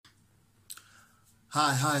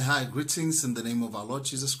Hi. Greetings in the name of our Lord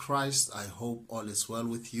Jesus Christ. I hope all is well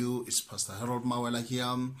with you. It's Pastor Harold Mawela here.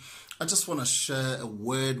 I just want to share a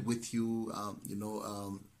word with you,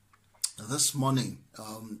 this morning.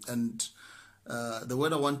 The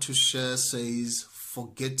word I want to share says,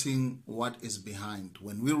 forgetting what is behind.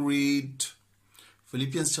 When we read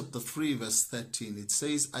Philippians chapter 3, verse 13, it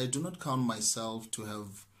says, I do not count myself to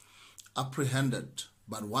have apprehended,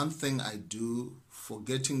 but one thing I do,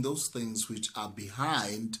 forgetting those things which are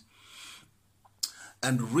behind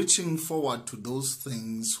and reaching forward to those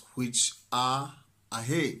things which are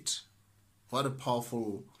ahead. What a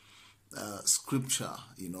powerful scripture,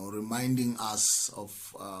 reminding us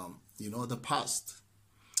of, the past.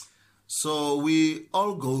 So we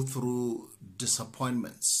all go through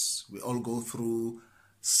disappointments. We all go through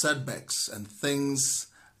setbacks and things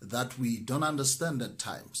that we don't understand at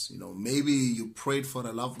times. Maybe you prayed for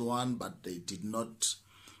a loved one, but they did not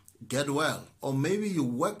get well. Or maybe you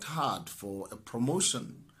worked hard for a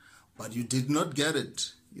promotion, but you did not get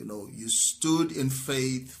it. You stood in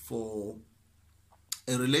faith for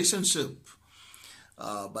a relationship,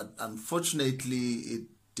 but unfortunately it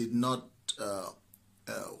did not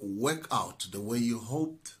work out the way you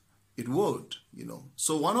hoped it would.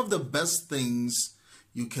 So one of the best things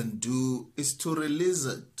you can do is to release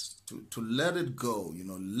it, to let it go,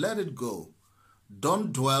 let it go.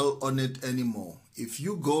 Don't dwell on it anymore. If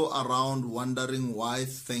you go around wondering why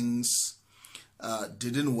things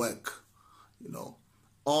didn't work,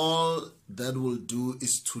 all that will do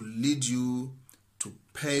is to lead you to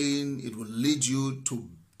pain. It will lead you to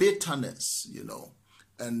bitterness,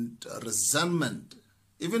 and resentment,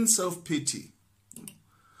 even self-pity.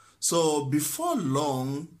 So before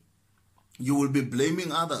long, you will be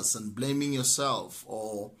blaming others and blaming yourself,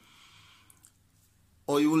 or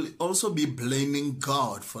you will also be blaming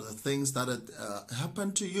God for the things that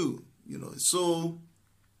happened to you. So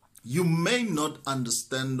you may not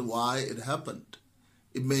understand why it happened.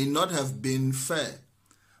 It may not have been fair,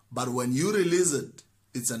 but when you release it,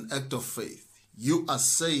 it's an act of faith. You are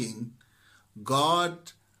saying,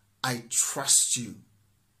 God, I trust you.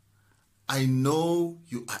 I know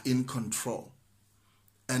you are in control.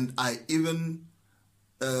 And I even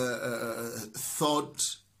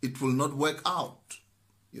thought it will not work out.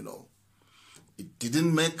 It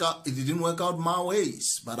didn't work out my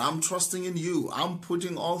ways, but I'm trusting in you. I'm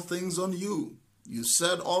putting all things on you. You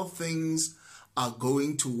said all things are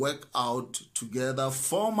going to work out together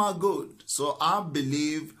for my good. So I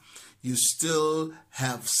believe you still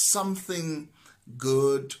have something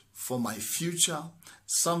good for my future,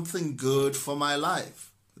 something good for my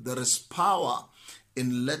life. There is power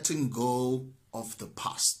in letting go of the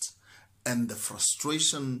past and the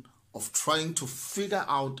frustration of trying to figure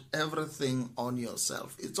out everything on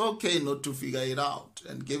yourself. It's okay not to figure it out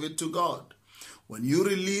and give it to God. When you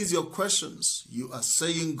release your questions, you are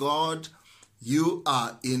saying, God, you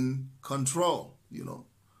are in control.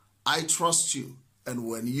 I trust you. And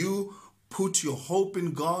when you put your hope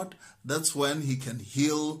in God, that's when He can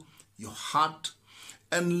heal your heart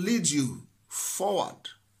and lead you forward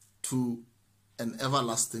to an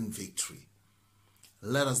everlasting victory.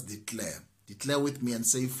 Let us declare with me and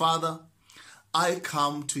say, Father, I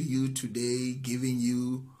come to you today giving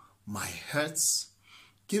you my hurts,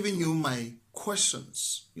 giving you my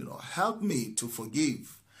questions. Help me to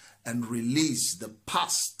forgive and release the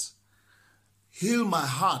past. Heal my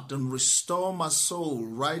heart and restore my soul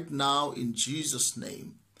right now in Jesus'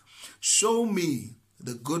 name. Show me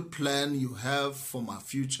the good plan you have for my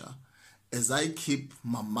future as I keep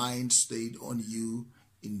my mind stayed on you.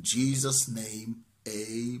 In Jesus' name,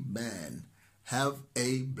 amen. Have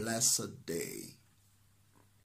a blessed day.